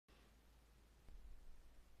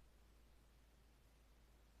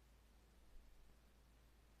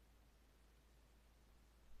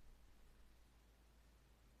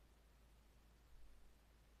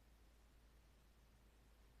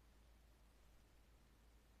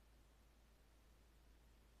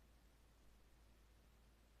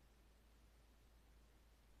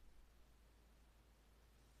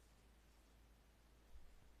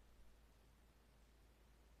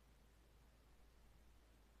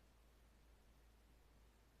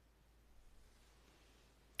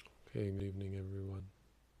Okay, good evening everyone.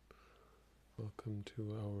 Welcome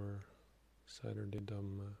to our Saturday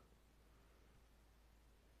Dhamma.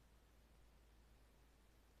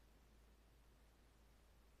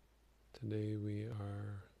 Today we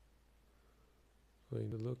are going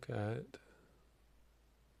to look at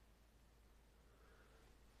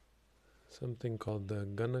something called the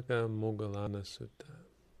Ganaka Moggallana Sutta.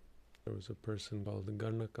 There was a person called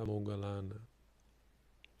Ganaka Moggallana,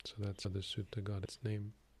 so that's how the sutta got its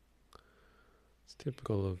name. It's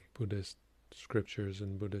typical of Buddhist scriptures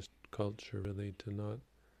and Buddhist culture really to not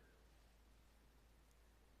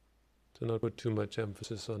put too much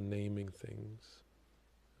emphasis on naming things.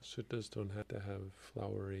 Suttas don't have to have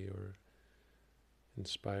flowery or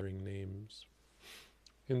inspiring names.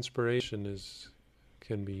 Inspiration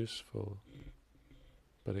can be useful,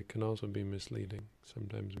 but it can also be misleading.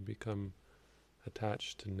 Sometimes we become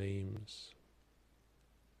attached to names.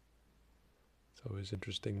 It's always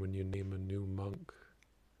interesting when you name a new monk,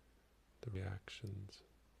 the reactions.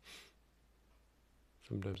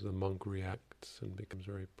 Sometimes the monk reacts and becomes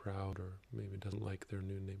very proud, or maybe doesn't like their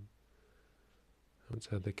new name. I once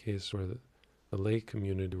had the case where the lay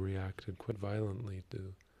community reacted quite violently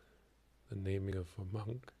to the naming of a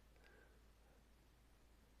monk.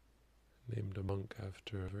 Named a monk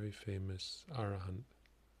after a very famous arahant,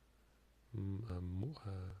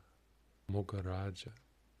 Moggaraja.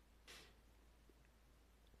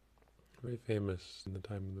 Very famous in the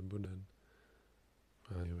time of the Buddha.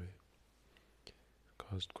 Anyway, it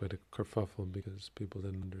caused quite a kerfuffle because people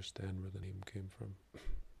didn't understand where the name came from.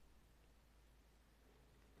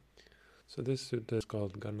 So this sutta is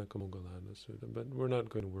called Ganaka Moggallana Sutta, but we're not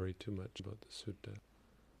going to worry too much about the sutta.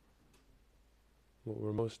 What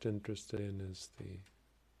we're most interested in is the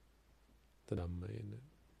Dhamma in it.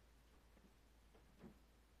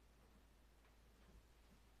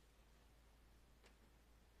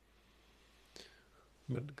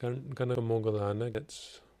 But Ganaka Moggallana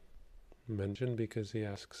gets mentioned because he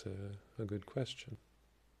asks a good question.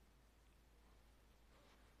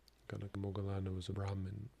 Ganaka Moggallana was a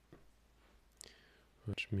Brahmin,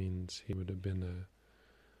 which means he would have been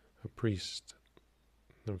a priest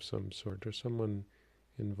of some sort, or someone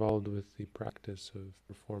involved with the practice of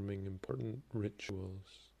performing important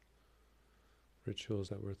rituals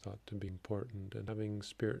that were thought to be important, and having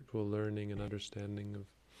spiritual learning and understanding of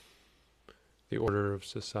the order of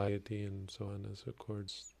society and so on as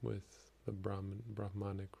accords with the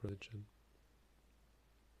Brahmanic religion.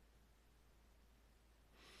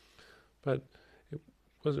 But it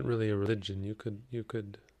wasn't really a religion. You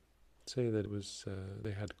could say that it was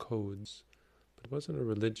they had codes, but it wasn't a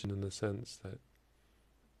religion in the sense that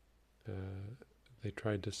they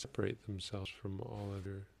tried to separate themselves from all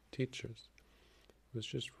other teachers. It was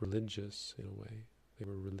just religious in a way. They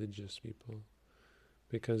were religious people.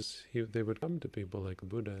 Because they would come to people like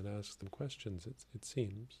Buddha and ask them questions, it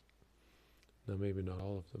seems. Now maybe not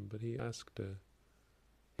all of them, but he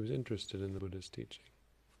was interested in the Buddha's teaching.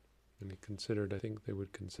 And he considered, I think they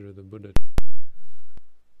would consider the Buddha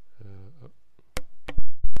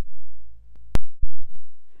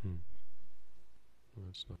well,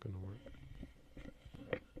 it's not going to work.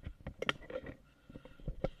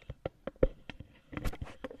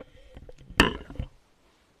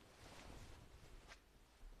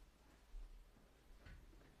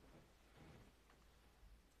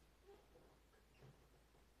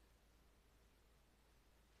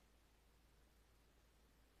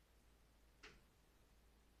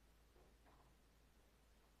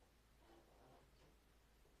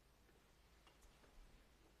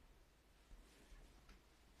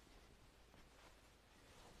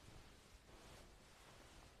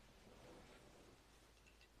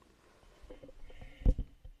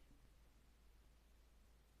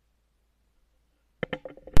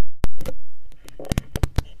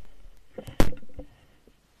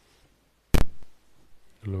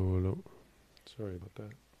 Hello, hello. Sorry about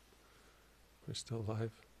that. We're still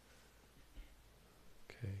live?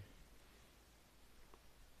 Okay.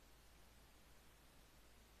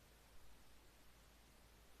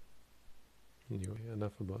 Anyway,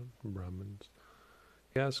 enough about Brahmins.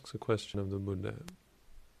 He asks a question of the Buddha.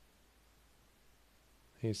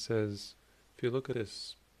 He says, if you look at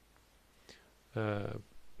this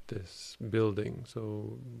building,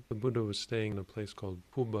 so the Buddha was staying in a place called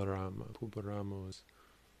Pubarama.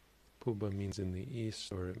 Puba means in the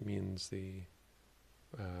east, or it means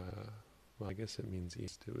well, I guess it means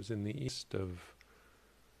east. It was in the east of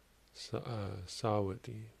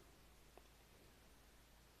Savatthi,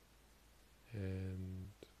 and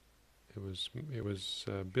it was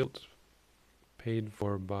paid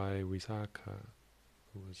for by Visakha,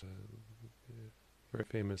 who was very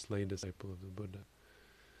famous lay disciple of the Buddha.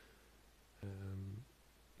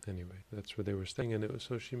 Anyway, that's where they were staying, and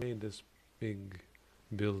so she made this big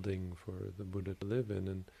building for the Buddha to live in,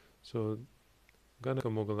 and so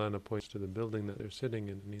Ganaka Moggallana points to the building that they're sitting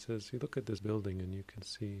in, and he says, "You look at this building, and you can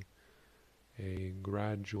see a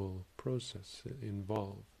gradual process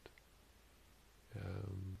involved."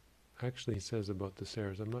 Actually, he says about the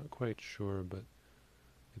stairs, I'm not quite sure, but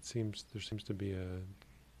there seems to be a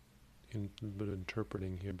bit of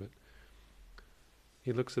interpreting here, but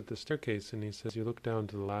he looks at the staircase and he says, you look down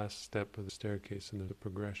to the last step of the staircase and there's a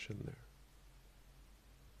progression there.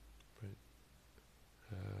 Right?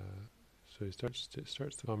 So he starts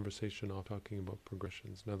the conversation off talking about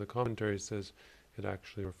progressions. Now the commentary says it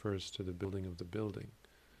actually refers to the building of the building.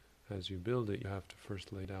 As you build it, you have to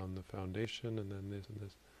first lay down the foundation and then this and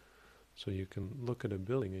this. So you can look at a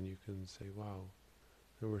building and you can say, wow,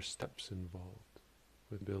 there were steps involved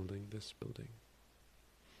with building this building.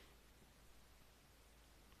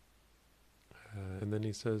 And then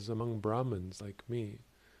he says, among Brahmins like me,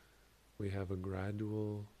 we have a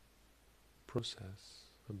gradual process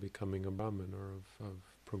of becoming a Brahmin, or of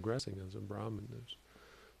progressing as a Brahmin. There's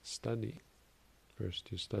study.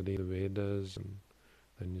 First you study the Vedas, and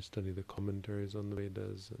then you study the commentaries on the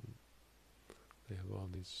Vedas, and they have all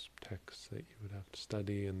these texts that you would have to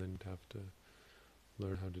study, and then you'd have to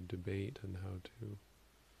learn how to debate and how to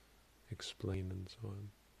explain and so on.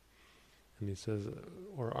 And he says,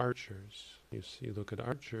 or archers. You look at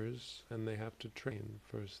archers, and they have to train.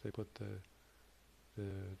 First they put the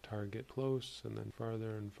target close, and then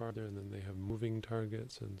farther and farther, and then they have moving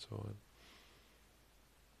targets and so on.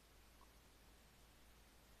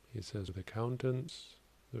 He says with accountants,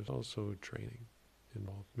 there's also training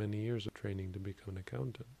involved, many years of training to become an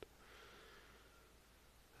accountant.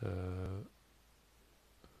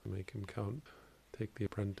 Make him count, take the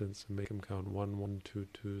apprentice and make him count 1, 1, 2,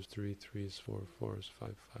 2s, 3, 3s, 4, 4s, 5,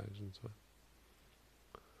 5s, and so on.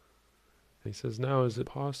 And he says, now is it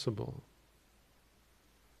possible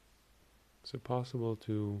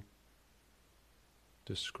to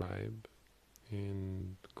describe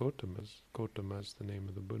in Gautama is the name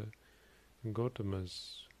of the Buddha, in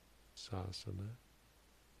Gautama's sasana,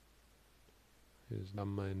 his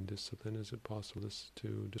Dhamma and discipline, is it possible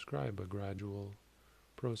to describe a gradual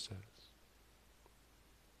process?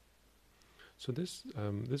 So this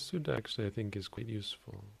sutta actually I think is quite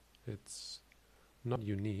useful. It's not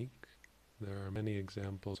unique. There are many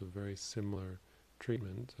examples of very similar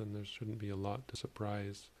treatment, and there shouldn't be a lot to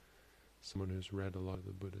surprise someone who's read a lot of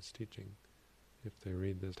the Buddha's teaching if they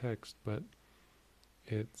read this text, but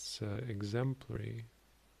it's exemplary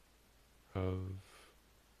of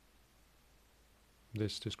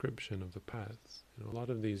this description of the path. A lot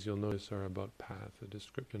of these you'll notice are about path, a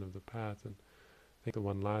description of the path, and I think the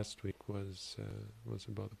one last week was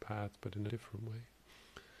about the path, but in a different way.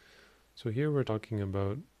 So here we're talking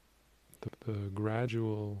about the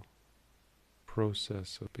gradual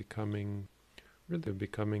process of becoming a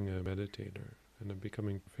meditator and of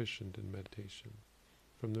becoming proficient in meditation.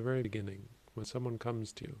 From the very beginning, when someone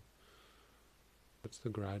comes to you, what's the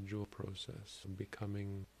gradual process of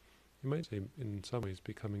becoming, you might say in some ways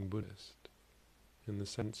becoming Buddhist, in the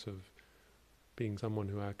sense of being someone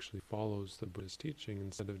who actually follows the Buddhist teaching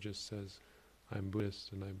instead of just says, I'm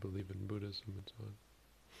Buddhist and I believe in Buddhism and so on.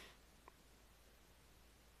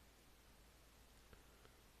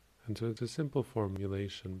 And so it's a simple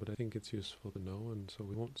formulation, but I think it's useful to know, and so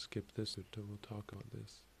we won't skip this sutta, we'll talk about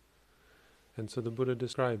this. And so the Buddha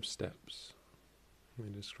describes steps. He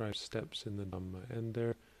describes steps in the Dhamma, and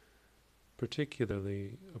they're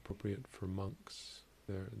particularly appropriate for monks.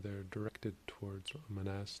 They're directed towards a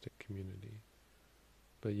monastic community.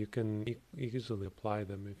 But you can easily apply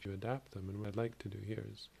them if you adapt them, and what I'd like to do here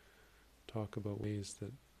is talk about ways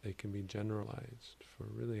that they can be generalized for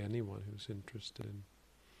really anyone who's interested in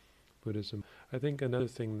Buddhism. I think another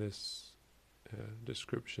thing this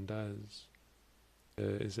description does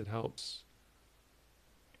is it helps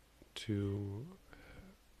to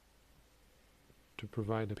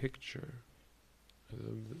provide a picture,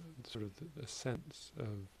 sort of a sense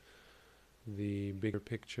of the bigger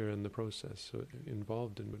picture and the process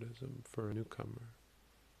involved in Buddhism for a newcomer.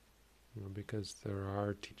 Because there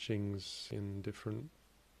are teachings in different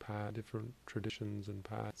traditions and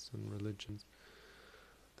paths and religions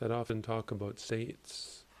that often talk about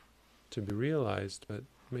states to be realized, but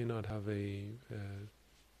may not have a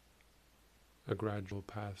gradual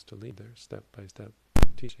path to lead there, step-by-step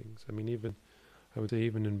teachings. I mean, I would say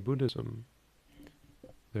even in Buddhism,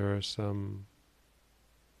 there are some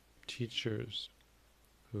teachers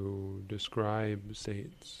who describe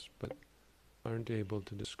states, but aren't able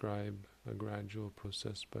to describe a gradual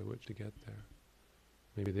process by which to get there.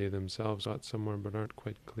 Maybe they themselves got somewhere but aren't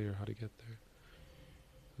quite clear how to get there.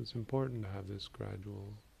 It's important to have this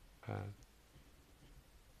gradual path.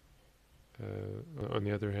 On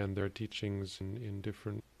the other hand, there are teachings in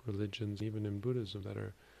different religions, even in Buddhism, that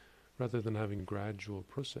are, rather than having a gradual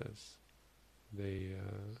process, they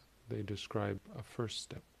describe a first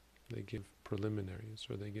step. They give preliminaries,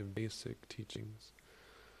 or they give basic teachings.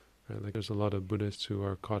 Right? Like there's a lot of Buddhists who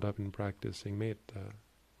are caught up in practicing metta,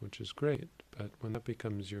 which is great, but when that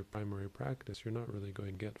becomes your primary practice, you're not really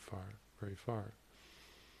going to get very far.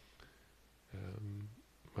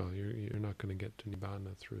 Well, you're not going to get to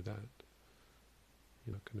Nibbana through that.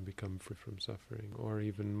 You're not going to become free from suffering. Or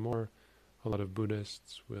even more, a lot of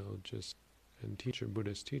Buddhists will just, and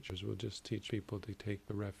Buddhist teachers will just teach people to take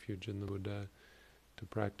the refuge in the Buddha, to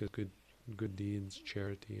practice good deeds,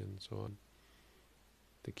 charity, and so on,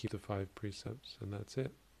 to keep the 5 precepts, and that's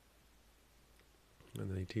it. And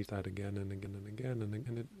they teach that again and again and again,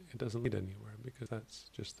 and it doesn't lead anywhere, because that's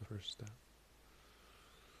just the first step.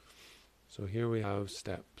 So here we have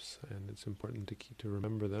steps, and it's important to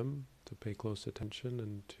remember them, to pay close attention,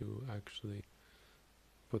 and to actually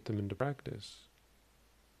put them into practice,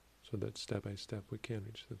 so that step by step we can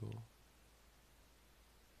reach the goal.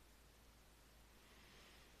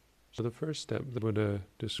 So the first step the Buddha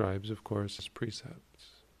describes, of course, is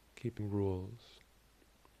precepts, keeping rules.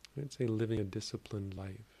 I'd say living a disciplined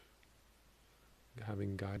life,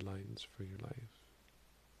 having guidelines for your life.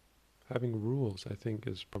 Having rules, I think,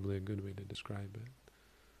 is probably a good way to describe it.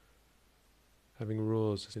 Having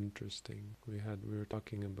rules is interesting. We were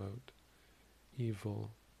talking about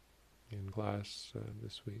evil in class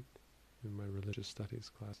this week, in my religious studies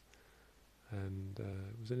class, and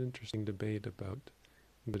it was an interesting debate about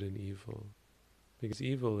good and evil, because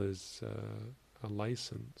evil is a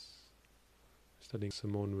license. Studying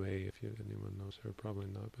Simone Weil, if anyone knows her, probably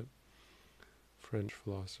not, but French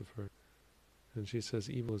philosopher. And she says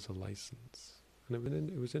evil is a license. And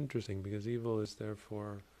it was interesting, because evil is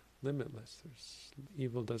therefore limitless.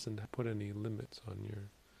 Evil doesn't put any limits on your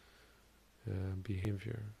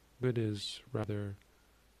behavior. Good is rather,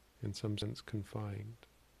 in some sense, confined.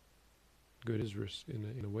 Good is,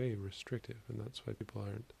 in a way, restrictive, and that's why people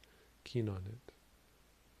aren't keen on it.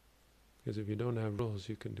 Because if you don't have rules,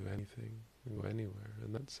 you can do anything, you can go anywhere,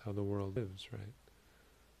 and that's how the world lives, right?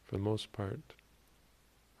 For the most part,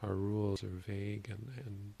 our rules are vague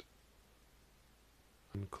and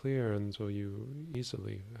unclear, and so you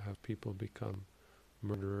easily have people become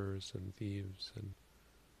murderers and thieves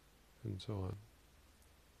and so on.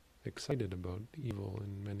 Excited about evil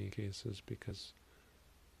in many cases because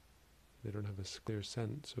they don't have a clear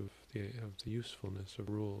sense of the usefulness of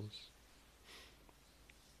rules.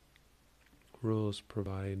 Rules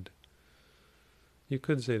provide, you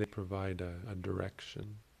could say they provide a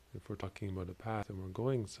direction. If we're talking about a path and we're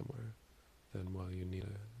going somewhere, then well, you need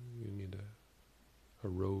a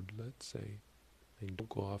road, let's say. And don't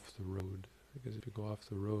go off the road, because if you go off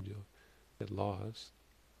the road, you'll get lost,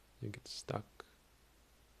 you get stuck.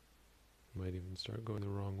 You might even start going the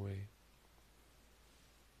wrong way.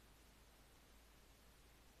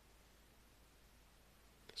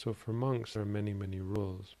 So for monks, there are many, many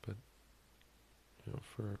rules, but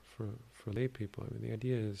for lay people, I mean, the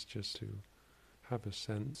idea is just to have a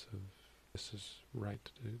sense of this is right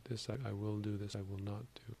to do, this I will do, this I will not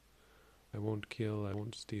do. I won't kill, I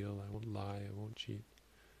won't steal, I won't lie, I won't cheat.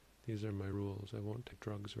 These are my rules. I won't take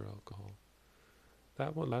drugs or alcohol.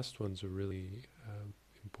 That last one's are really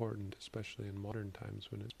important, especially in modern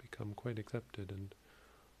times when it's become quite accepted and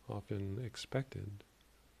often expected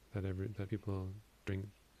that people drink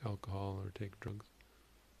alcohol or take drugs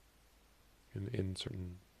in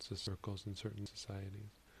certain circles, in certain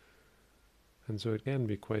societies. And so it can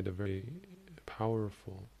be quite a very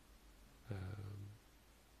powerful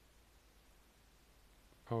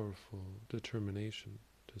determination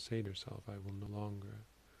to say to yourself, I will no longer,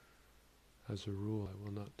 as a rule, I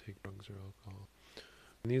will not take drugs or alcohol.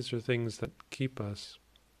 And these are things that keep us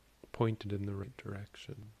pointed in the right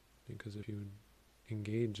direction, because if you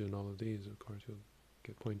engage in all of these, of course, you'll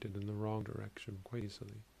get pointed in the wrong direction quite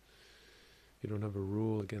easily. You don't have a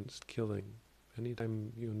rule against killing.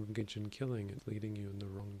 Anytime you engage in killing, it's leading you in the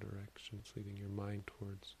wrong direction. It's leading your mind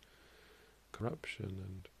towards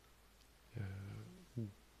corruption and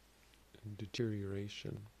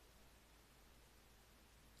deterioration,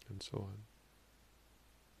 and so on.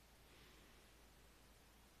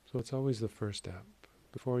 So it's always the first step.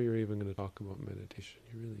 Before you're even going to talk about meditation,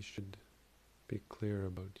 you really should be clear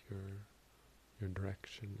about your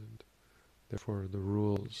direction and therefore the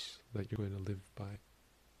rules that you're going to live by.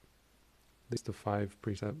 At least the 5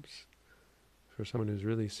 precepts For someone who's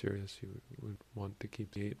really serious, you would want to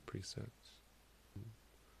keep the 8 precepts.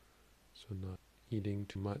 So not eating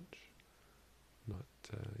too much, not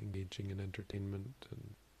engaging in entertainment,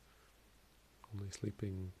 and only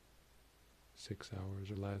sleeping 6 hours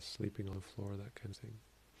or less, sleeping on the floor, that kind of thing.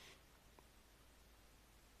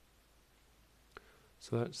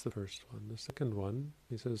 So that's the first one. The second one,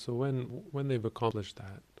 he says, so when they've accomplished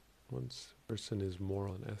that, once a person is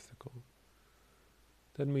moral and ethical,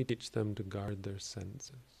 then we teach them to guard their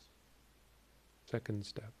senses. Second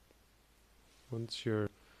step. Once you're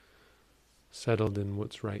settled in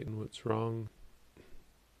what's right and what's wrong,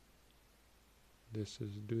 this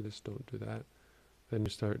is do this, don't do that, then you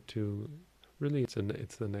start to, really it's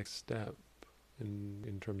the next step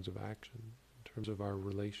in terms of action, in terms of our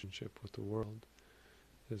relationship with the world,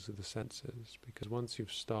 is the senses. Because once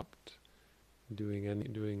you've stopped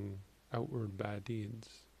doing outward bad deeds,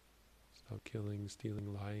 stop killing,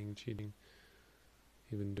 stealing, lying, cheating,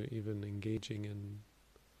 even engaging in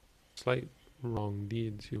slight wrong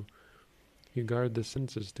deeds, you guard the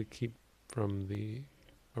senses to keep from the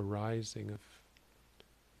arising of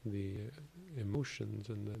the emotions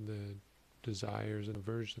and the desires and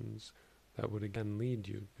aversions that would again lead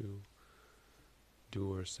you to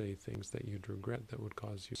do or say things that you'd regret, that would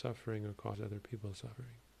cause you suffering or cause other people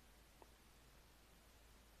suffering.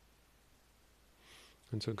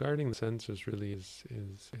 And so guarding the senses really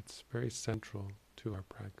it's very central to our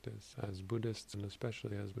practice as Buddhists, and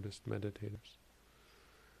especially as Buddhist meditators.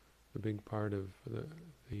 A big part of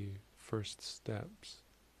the first steps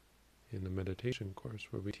in the meditation course,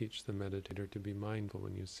 where we teach the meditator to be mindful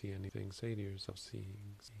when you see anything, say to yourself, seeing.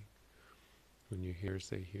 When you hear,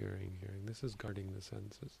 say hearing. This is guarding the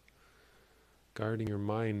senses. Guarding your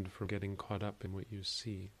mind from getting caught up in what you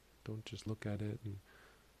see. Don't just look at it and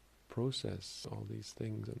process all these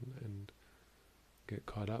things and get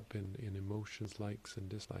caught up in emotions, likes and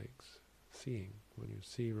dislikes. Seeing. When you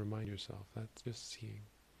see, remind yourself, that's just seeing.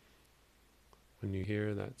 When you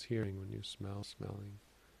hear, that's hearing. When you smell, smelling.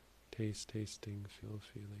 Taste, tasting, feel,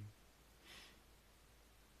 feeling.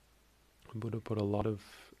 Buddha put a lot of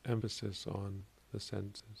emphasis on the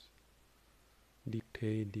senses.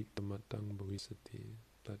 Dikte diktamatang bhavisati.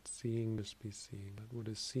 Let seeing just be seeing. Let what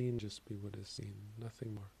is seen just be what is seen.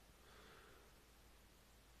 Nothing more.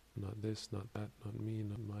 Not this, not that, not me,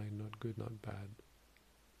 not mine, not good, not bad.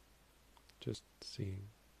 Just seeing.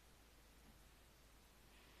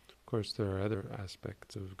 Of course, there are other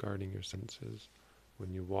aspects of guarding your senses.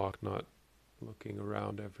 When you walk, not looking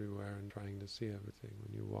around everywhere and trying to see everything.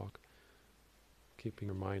 When you walk, keeping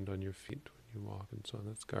your mind on your feet when you walk and so on.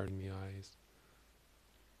 That's guarding the eyes.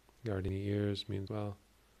 Guarding the ears means, well,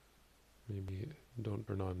 maybe don't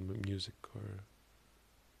turn on music or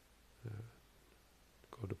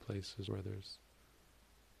go to places where there's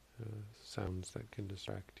sounds that can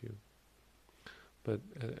distract you, but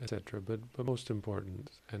etc. But most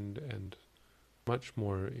important and much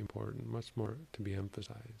more important, much more to be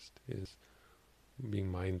emphasized, is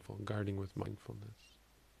being mindful, guarding with mindfulness.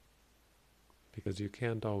 Because you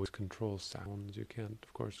can't always control sounds, you can't,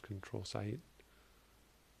 of course, control sight.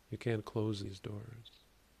 You can't close these doors,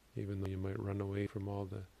 even though you might run away from all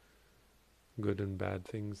the good and bad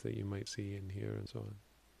things that you might see and hear and so on.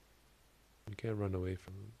 You can't run away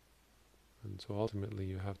from them. And so ultimately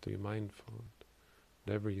you have to be mindful of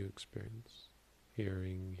whatever you experience,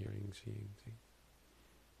 hearing, seeing.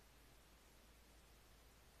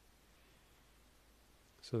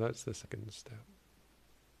 So that's the second step.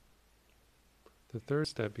 The third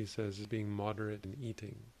step, he says, is being moderate in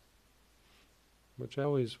eating, which I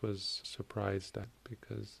always was surprised at,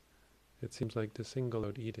 because it seems like to single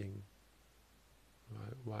out eating,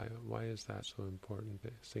 why is that so important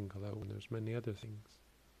to single out when there's many other things?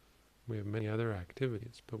 We have many other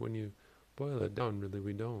activities, but when you boil it down, really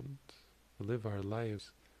we don't. To live our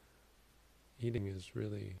lives, eating is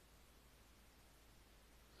really,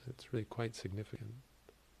 it's really quite significant.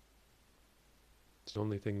 It's the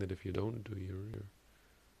only thing that if you don't do,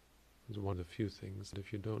 it's one of the few things that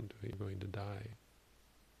if you don't do it, you're going to die.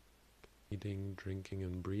 Eating, drinking,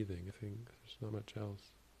 and breathing, I think. There's not much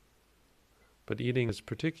else. But eating is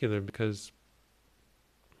particular because,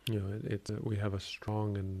 we have a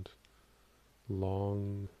strong and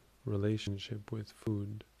long relationship with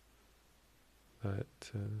food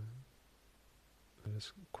that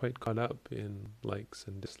is quite caught up in likes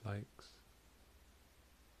and dislikes.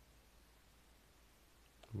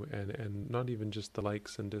 And not even just the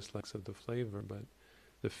likes and dislikes of the flavor, but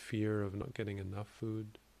the fear of not getting enough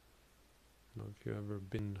food. If you've ever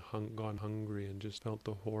gone hungry and just felt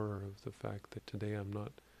the horror of the fact that today I'm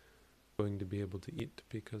not going to be able to eat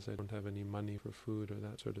because I don't have any money for food or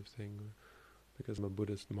that sort of thing, or because I'm a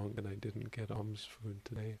Buddhist monk and I didn't get alms food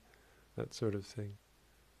today, that sort of thing.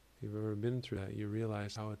 If you've ever been through that, you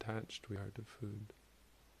realize how attached we are to food.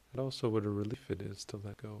 And also what a relief it is to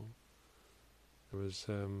let go. There was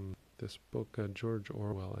this book, George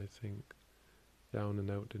Orwell, I think, Down and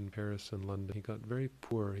Out in Paris and London. He got very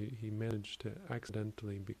poor. He managed to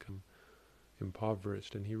accidentally become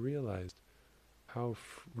impoverished, and he realized how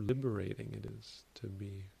liberating it is to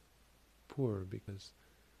be poor, because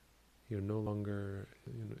you no longer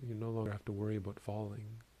have to worry about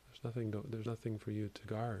falling. There's nothing for you to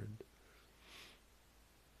guard.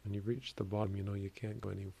 When you've reached the bottom, you know you can't go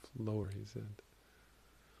any lower, he said.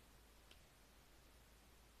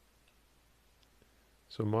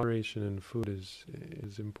 So moderation in food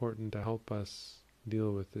is important to help us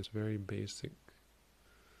deal with this very basic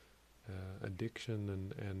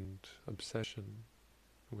addiction and obsession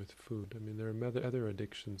with food. I mean, there are other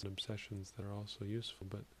addictions and obsessions that are also useful,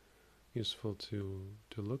 but useful to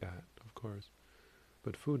look at, of course.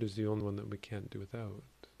 But food is the only one that we can't do without.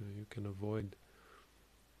 You can avoid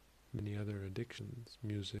many other addictions,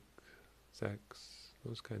 music, sex,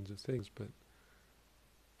 those kinds of things, but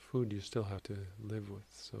food you still have to live with,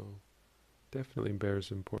 so definitely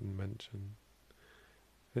bears important mention.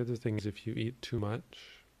 The other thing is, if you eat too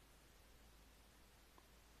much,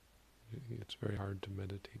 it's very hard to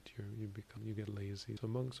meditate. You get lazy. So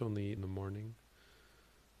monks only eat in the morning.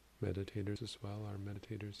 Meditators as well. Our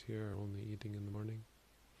meditators here are only eating in the morning.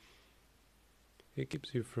 It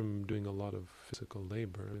keeps you from doing a lot of physical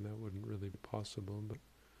labor. I mean, that wouldn't really be possible, but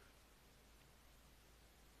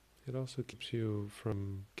it also keeps you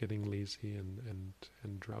from getting lazy and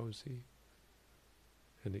drowsy.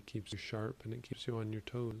 And it keeps you sharp, and it keeps you on your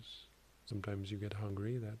toes. Sometimes you get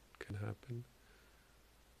hungry, that can happen.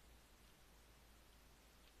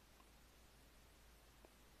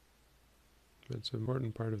 It's an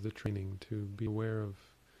important part of the training to be aware of.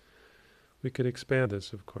 We could expand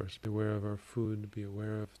this, of course. Be aware of our food, be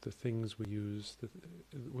aware of the things we use.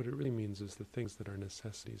 What it really means is the things that are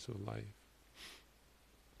necessities of life.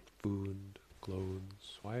 Food,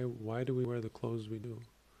 clothes. Why do we wear the clothes we do?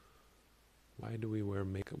 Why do we wear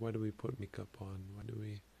makeup? Why do we put makeup on? Why do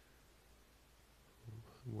we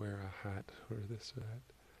wear a hat or this or that?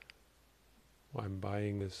 Well, I'm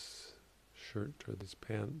buying this shirt or these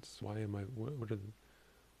pants. Why am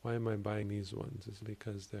I buying these ones? Is it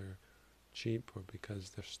because they're cheap, or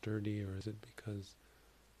because they're sturdy, or is it because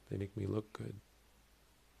they make me look good?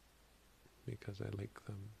 Because I like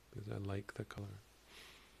them, because I like the color.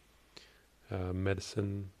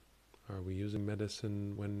 Medicine. Are we using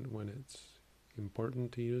medicine when it's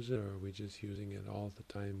important to use it, or are we just using it all the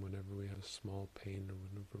time whenever we have a small pain, or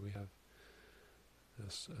whenever we have a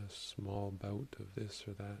small bout of this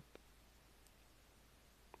or that?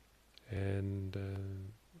 And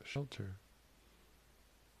shelter.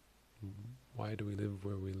 Why do we live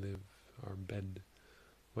where we live? Our bed.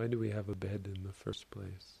 Why do we have a bed in the first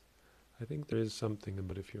place? I think there is something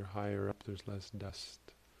about if you're higher up there's less dust.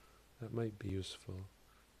 That might be useful.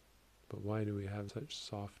 But why do we have such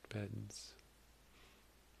soft beds?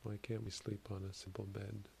 Why can't we sleep on a simple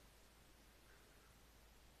bed?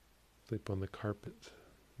 Sleep on the carpet.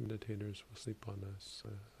 Meditators will sleep on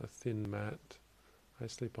a thin mat. I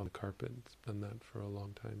sleep on the carpet. I've done that for a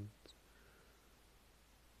long time.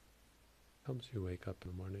 Helps you wake up in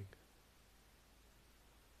the morning.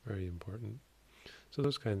 Very important. So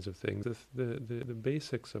those kinds of things. The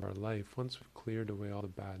basics of our life, once we've cleared away all the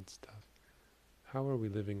bad stuff, how are we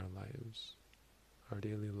living our lives? Our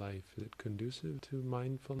daily life, is it conducive to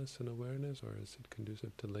mindfulness and awareness, or is it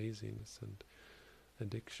conducive to laziness and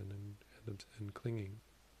addiction and clinging?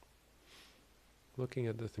 Looking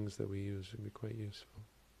at the things that we use would be quite useful.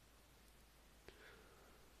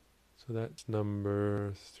 So that's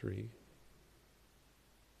number 3.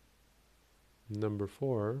 Number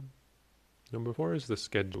 4 is the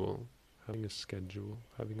schedule. Having a schedule,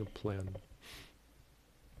 having a plan.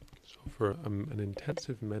 So for an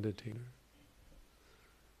intensive meditator,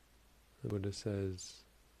 the Buddha says,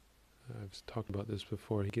 I've talked about this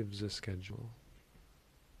before, he gives a schedule.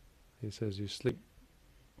 He says you sleep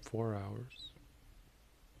 4 hours.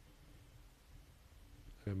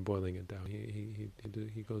 I'm boiling it down.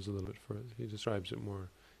 He goes a little bit further. He describes it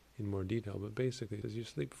in more detail, but basically he says you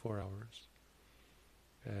sleep 4 hours.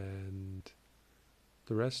 And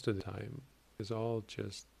the rest of the time is all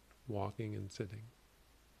just walking and sitting.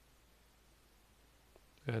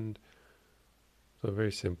 And so a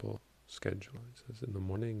very simple schedule. It says in the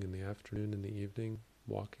morning, in the afternoon, in the evening,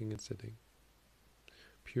 walking and sitting.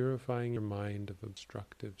 Purifying your mind of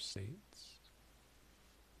obstructive states.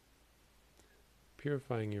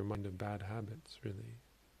 Purifying your mind of bad habits, really.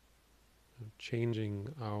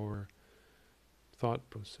 changing our thought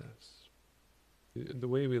process. The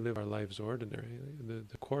way we live our lives ordinarily,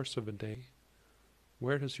 the course of a day,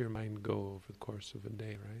 where does your mind go over the course of a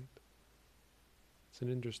day, right? It's an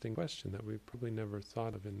interesting question that we probably never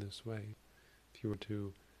thought of in this way. If you were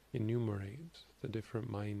to enumerate the different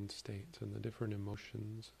mind states and the different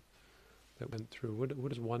emotions that went through, what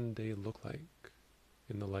does one day look like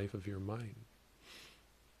in the life of your mind?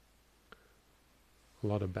 A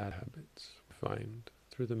lot of bad habits we find.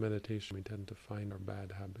 Through the meditation we tend to find our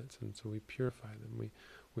bad habits, and so we purify them.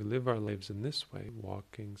 We live our lives in this way,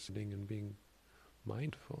 walking, sitting, and being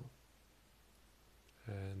mindful.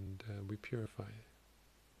 And we purify it.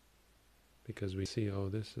 Because we see, oh,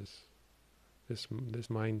 this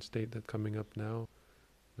mind state that's coming up now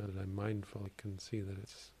that I'm mindful, I can see that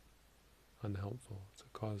it's unhelpful. It's a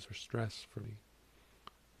cause for stress for me.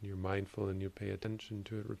 And you're mindful and you pay attention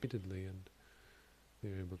to it repeatedly, and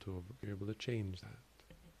you're able to change that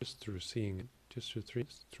just through seeing it, just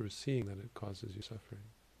through seeing that it causes you suffering.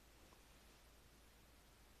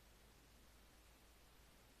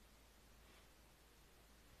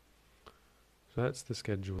 So that's the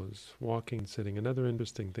schedule, is walking and sitting. Another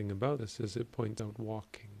interesting thing about this is it points out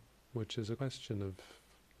walking, which is a question of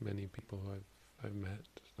many people who I've met.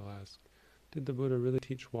 They'll ask, did the Buddha really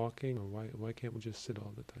teach walking, or why can't we just sit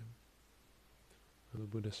all the time? Well, the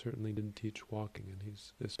Buddha certainly did teach walking, and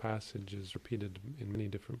this passage is repeated in many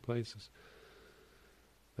different places,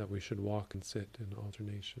 that we should walk and sit in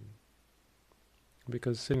alternation.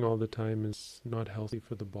 Because sitting all the time is not healthy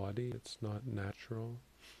for the body, it's not natural.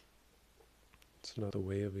 It's not the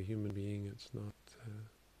way of a human being. It's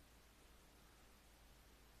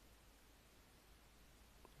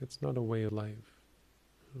not a way of life.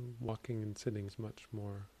 Walking and sitting is much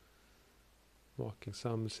more, walking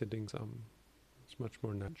some, sitting some. It's much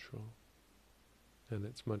more natural. And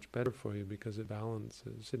it's much better for you because it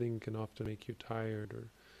balances. Sitting can often make you tired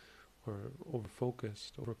or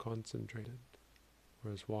over-focused, over-concentrated.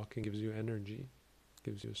 Whereas walking gives you energy,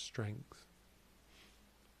 gives you strength.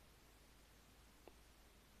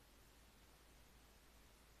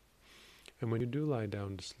 And when you do lie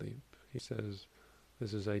down to sleep, he says,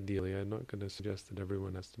 this is ideally, I'm not going to suggest that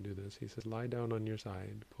everyone has to do this. He says, lie down on your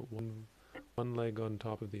side, put one leg on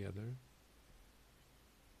top of the other,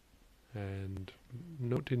 and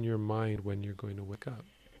note in your mind when you're going to wake up.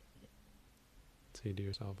 Say to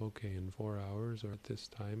yourself, okay, in 4 hours or at this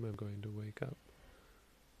time I'm going to wake up.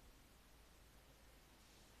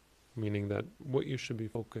 Meaning that what you should be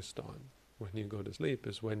focused on when you go to sleep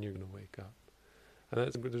is when you're going to wake up. And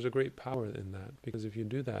there's a great power in that, because if you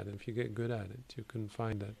do that, and if you get good at it, you can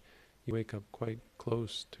find that you wake up quite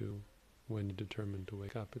close to when you're determined to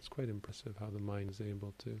wake up. It's quite impressive how the mind is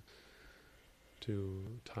able to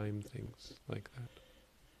time things like that.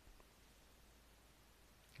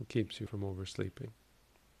 It keeps you from oversleeping.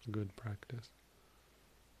 Good practice.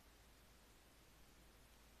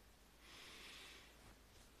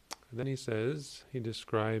 And then he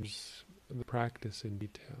describes the practice in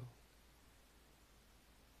detail.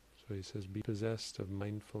 So he says, be possessed of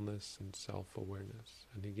mindfulness and self-awareness.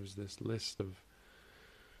 And he gives this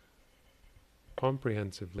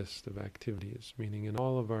comprehensive list of activities, meaning in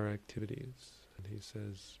all of our activities. And he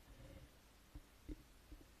says,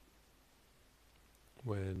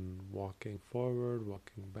 when walking forward,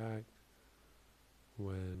 walking back,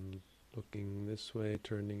 when looking this way,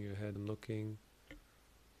 turning your head and looking,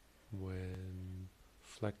 when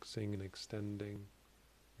flexing and extending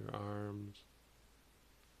your arms,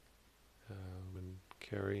 when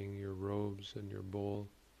carrying your robes and your bowl,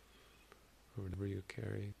 or whatever you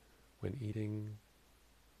carry, when eating,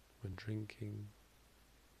 when drinking,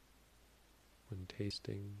 when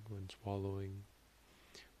tasting, when swallowing,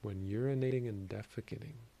 when urinating and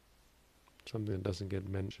defecating. Something that doesn't get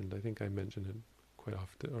mentioned. I think I mention it quite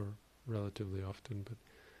often, or relatively often, but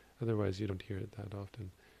otherwise you don't hear it that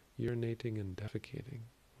often. Urinating and defecating,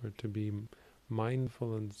 or to be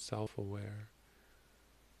mindful and self-aware.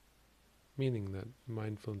 Meaning that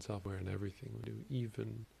mindful and self-aware in everything we do,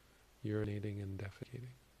 even urinating and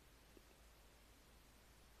defecating.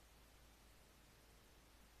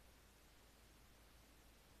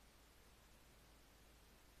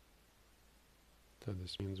 So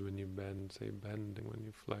this means when you bend, say bending, when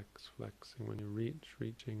you flex, flexing, when you reach,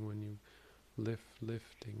 reaching, when you lift,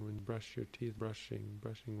 lifting, when you brush your teeth, brushing,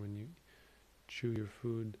 when you chew your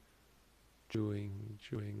food, chewing,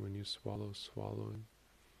 when you swallow, swallowing.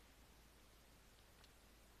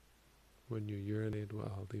 When you urinate, well,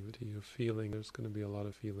 I'll leave it to you. Feeling, there's going to be a lot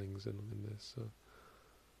of feelings in this. So.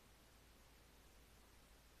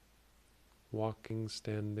 Walking,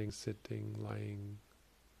 standing, sitting, lying,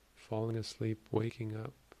 falling asleep, waking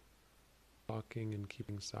up, talking and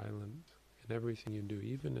keeping silent, in everything you do,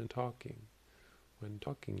 even in talking. When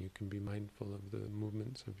talking, you can be mindful of the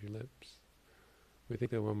movements of your lips. We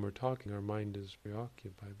think that when we're talking, our mind is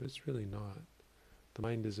preoccupied, but it's really not. The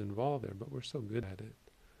mind is involved there, but we're so good at it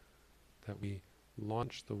that we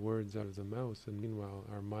launch the words out of the mouth, and meanwhile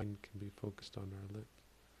our mind can be focused on our lips.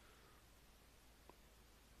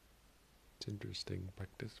 It's interesting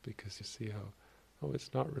practice because you see how, oh,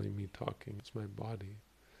 it's not really me talking, it's my body.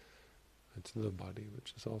 It's the body,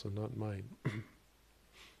 which is also not mine.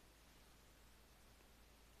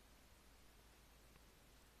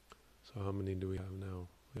 So how many do we have now?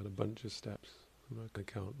 We got a bunch of steps. I'm not going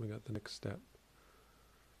to count. We got the next step.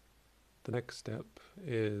 The next step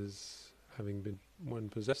is having been one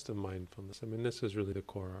possessed of mindfulness. I mean, this is really the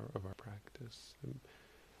core of our practice, and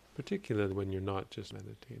particularly when you're not just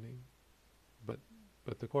meditating.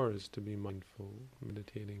 But the core is to be mindful,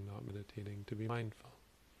 meditating, not meditating, to be mindful.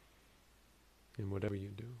 In whatever you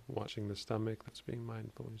do. Watching the stomach, that's being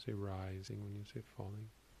mindful. When you say rising, when you say falling,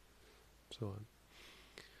 so on.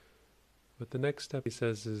 But the next step, he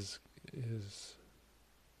says, is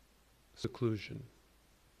seclusion.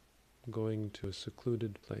 Going to a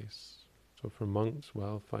secluded place. So for monks,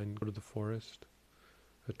 well, go to the forest,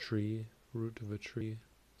 a tree, root of a tree.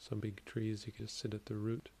 Some big trees, you can just sit at the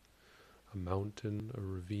root. A mountain, a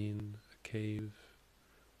ravine, a cave,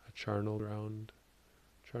 a charnel ground.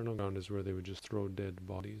 Charnel ground is where they would just throw dead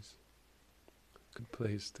bodies. Good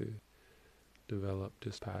place to develop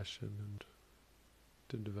dispassion and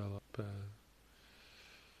to develop a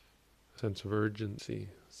sense of urgency,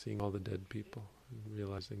 seeing all the dead people and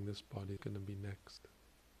realizing this body is going to be next.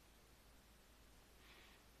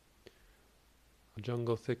 A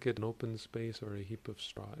jungle thicket, an open space, or a heap of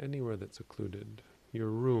straw, anywhere that's secluded. Your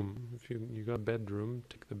room, if you got a bedroom,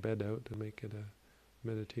 take the bed out and make it a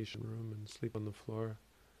meditation room and sleep on the floor.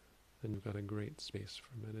 Then you've got a great space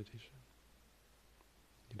for meditation.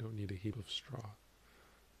 You don't need a heap of straw.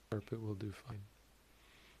 Carpet will do fine.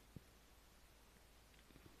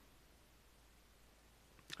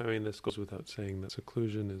 I mean, this goes without saying that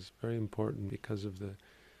seclusion is very important because of the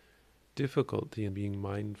difficulty in being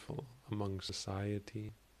mindful among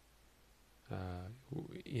society,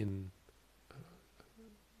 in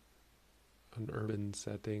an urban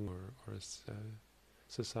setting or a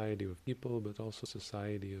society of people, but also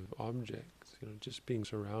society of objects. Just being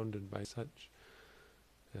surrounded by such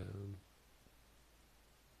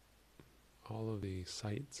all of the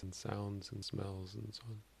sights and sounds and smells and so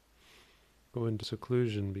on. Go into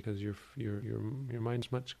seclusion because your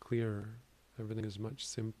mind's much clearer. Everything is much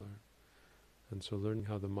simpler, and so learning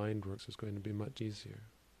how the mind works is going to be much easier.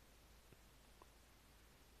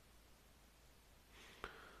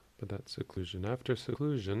 But that's seclusion. After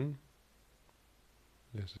seclusion,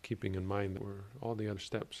 yes, keeping in mind that all the other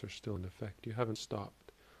steps are still in effect. You haven't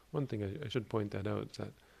stopped. One thing I should point that out is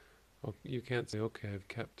that you can't say, okay, I've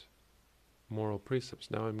kept moral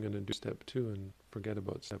precepts, now I'm going to do step 2 and forget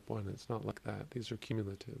about step 1. It's not like that. These are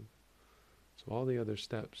cumulative. So all the other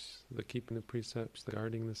steps, the keeping the precepts, the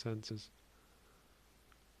guarding the senses,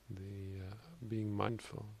 the being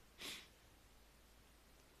mindful,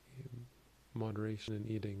 moderation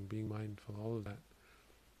in eating, being mindful, all of that,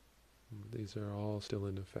 these are all still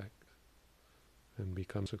in effect and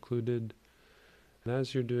become secluded. And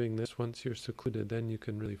as you're doing this, once you're secluded, then you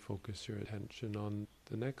can really focus your attention on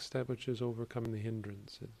the next step, which is overcoming the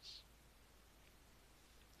hindrances.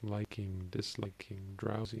 Liking, disliking,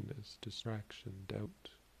 drowsiness, distraction, doubt.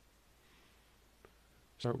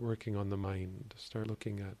 Start working on the mind. Start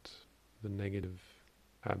looking at the negative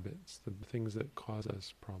habits, the things that cause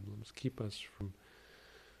us problems, keep us from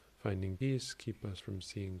finding peace, keep us from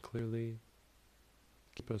seeing clearly,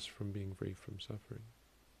 keep us from being free from suffering.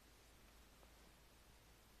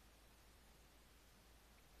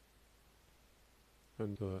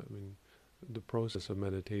 And so, the process of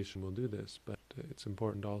meditation will do this, but it's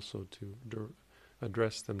important also to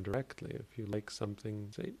address them directly. If you like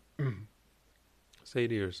something, say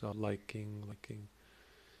to yourself, liking.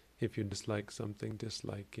 If you dislike something,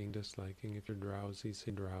 disliking. If you're drowsy, say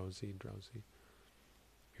drowsy.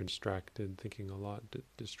 If you're distracted, thinking a lot,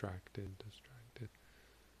 distracted.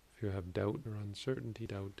 If you have doubt or uncertainty,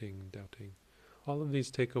 doubting. All of these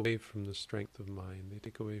take away from the strength of mind. They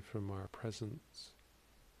take away from our presence.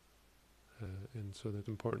 And so it's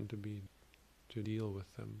important to deal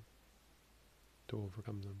with them, to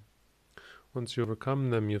overcome them. Once you overcome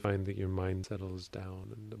them, you find that your mind settles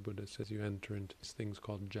down, and the Buddha says you enter into these things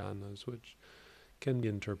called jhanas, which can be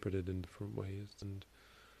interpreted in different ways, and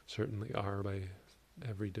certainly are by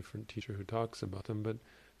every different teacher who talks about them, but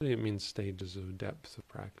really it means stages of depth of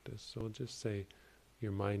practice. So we'll just say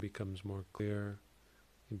your mind becomes more clear,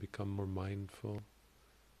 you become more mindful.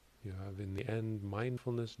 You have, in the end,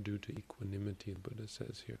 mindfulness due to equanimity, the Buddha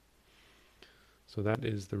says here. So that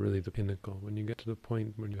is really the pinnacle. When you get to the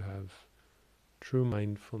point when you have true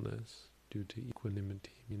mindfulness due to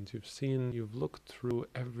equanimity, it means you've looked through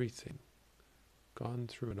everything, gone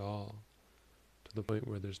through it all, to the point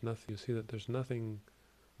where there's nothing, you see that there's nothing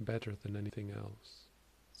better than anything else.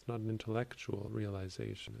 It's not an intellectual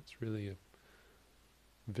realization, it's really a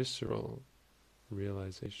visceral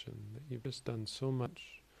realization that you've just done so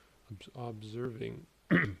much observing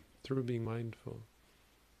through being mindful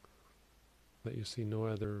that you see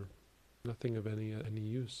nothing of any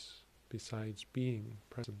use besides being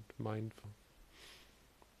present, mindful.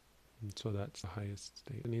 And so that's the highest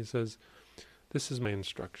state. And he says, this is my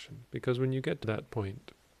instruction, because when you get to that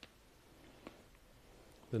point,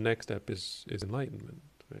 the next step is enlightenment.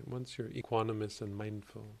 Right? Once you're equanimous and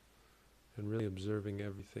mindful and really observing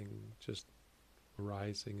everything just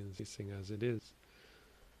arising and ceasing as it is,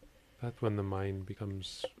 that's when the mind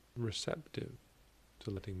becomes receptive to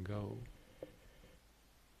letting go.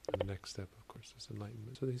 And the next step, of course, is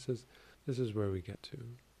enlightenment. So he says, this is where we get to.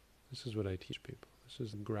 This is what I teach people. This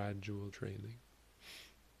is gradual training.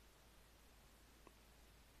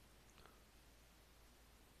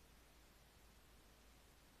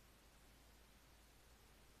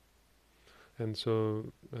 And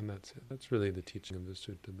that's it. That's really the teaching of the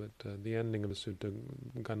sutta. But the ending of the sutta,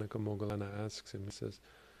 Ganaka Moggallana asks him, he says,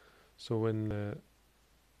 so when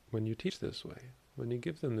you teach this way, when you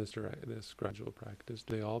give them this gradual practice,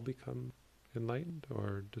 do they all become enlightened,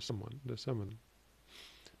 or does some of them?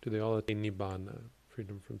 Do they all attain Nibbana,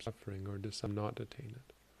 freedom from suffering, or do some not attain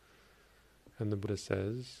it? And the Buddha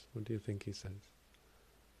says, what do you think he says?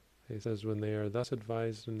 He says, when they are thus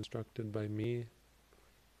advised and instructed by me,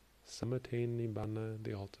 some attain Nibbana,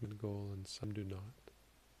 the ultimate goal, and some do not.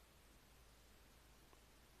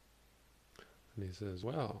 And he says,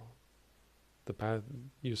 well, the path,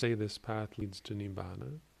 you say this path leads to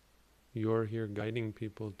Nibbana. You're here guiding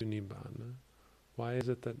people to Nibbana. Why is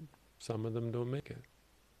it that some of them don't make it?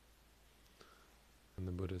 And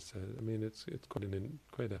the Buddha said, I mean, it's quite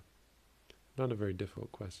a not a very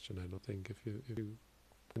difficult question, I don't think, if you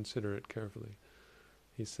consider it carefully.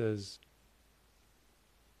 He says,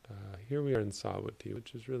 here we are in Savatthi,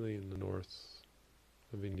 which is really in the north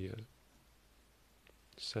of India,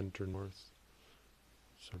 center north,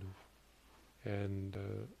 sort of. And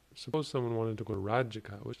suppose someone wanted to go to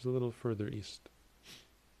Rajagaha, which is a little further east.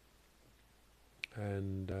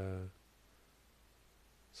 And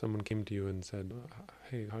someone came to you and said,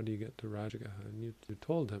 hey, how do you get to Rajagaha? And you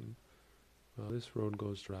told him, well, this road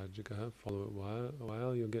goes to Rajagaha, follow it a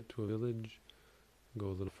while, you'll get to a village, go a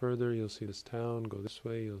little further, you'll see this town, go this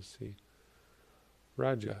way, you'll see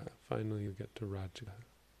Rajagaha. Finally you get to Rajagaha,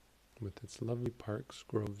 with its lovely parks,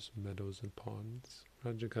 groves, meadows, and ponds.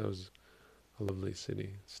 Rajagaha is a lovely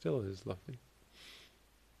city, still is lovely.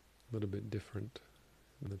 A little bit different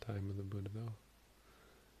in the time of the Buddha though.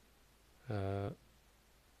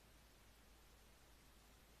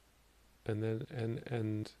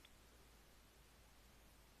 And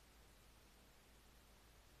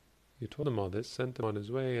you told him all this, sent him on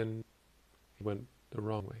his way, and he went the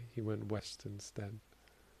wrong way. He went west instead.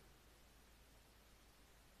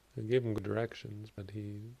 You gave him good directions, but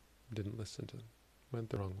he didn't listen to them. Went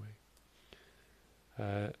the wrong way.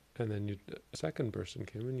 And then a second person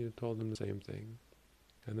came and you told them the same thing.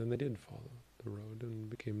 And then they did follow the road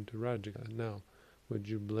and came to Rajagaha. Now, would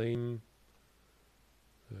you blame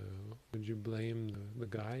the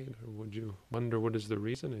guide, or would you wonder what is the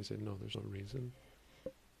reason? He said, no, there's no reason.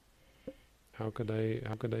 What could I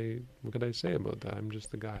say about that? I'm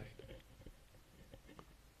just the guide.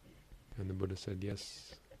 And the Buddha said,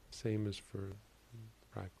 yes, same as for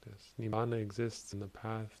practice. Nibbana exists and the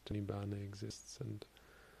path to Nibbana exists, and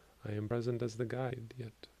I am present as the guide,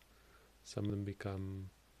 yet some of them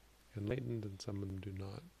become enlightened and some of them do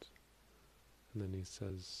not. And then he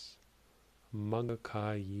says,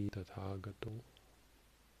 Magakayi Tathagato.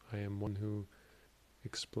 I am one who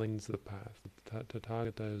explains the path.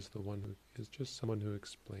 Tathagata is the one who is just someone who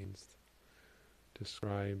explains,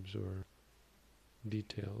 describes or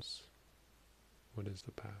details what is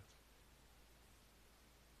the path.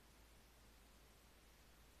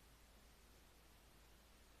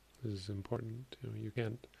 This is important. You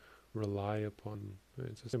can't rely upon,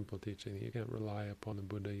 it's a simple teaching, you can't rely upon the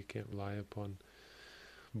Buddha, you can't rely upon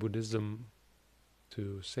Buddhism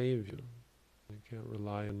to save you. You can't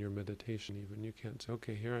rely on your meditation even. You can't say,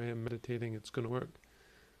 okay, here I am meditating, it's going to work.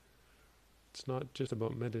 it's not just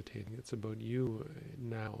about meditating, it's about you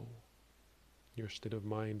now, your state of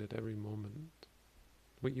mind at every moment,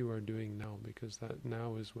 what you are doing now, because that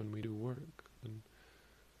now is when we do work and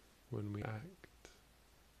when we act.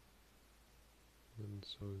 And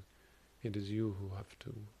so it is you who have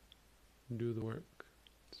to do the work.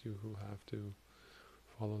 It's you who have to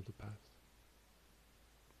follow the path.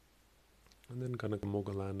 And then Kanaka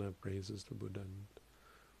Moggallana praises the Buddha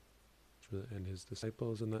and his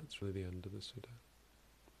disciples, and that's really the end of the sutta.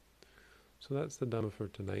 So that's the Dhamma for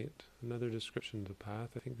tonight. Another description of the path,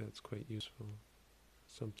 I think that's quite useful.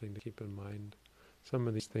 Something to keep in mind. Some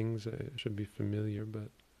of these things should be familiar, but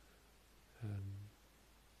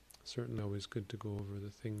certainly always good to go over the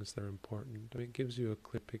things that are important. I mean, it gives you a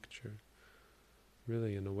clear picture,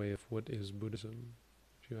 really, in a way, of what is Buddhism.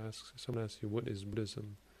 If someone asks you what is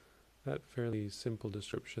Buddhism, that fairly simple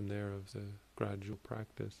description there of the gradual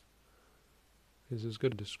practice is as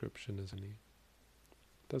good a description as any.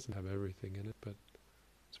 It doesn't have everything in it, but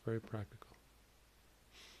it's very practical.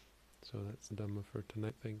 So that's the Dhamma for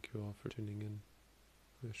tonight. Thank you all for tuning in.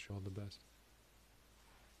 Wish you all the best.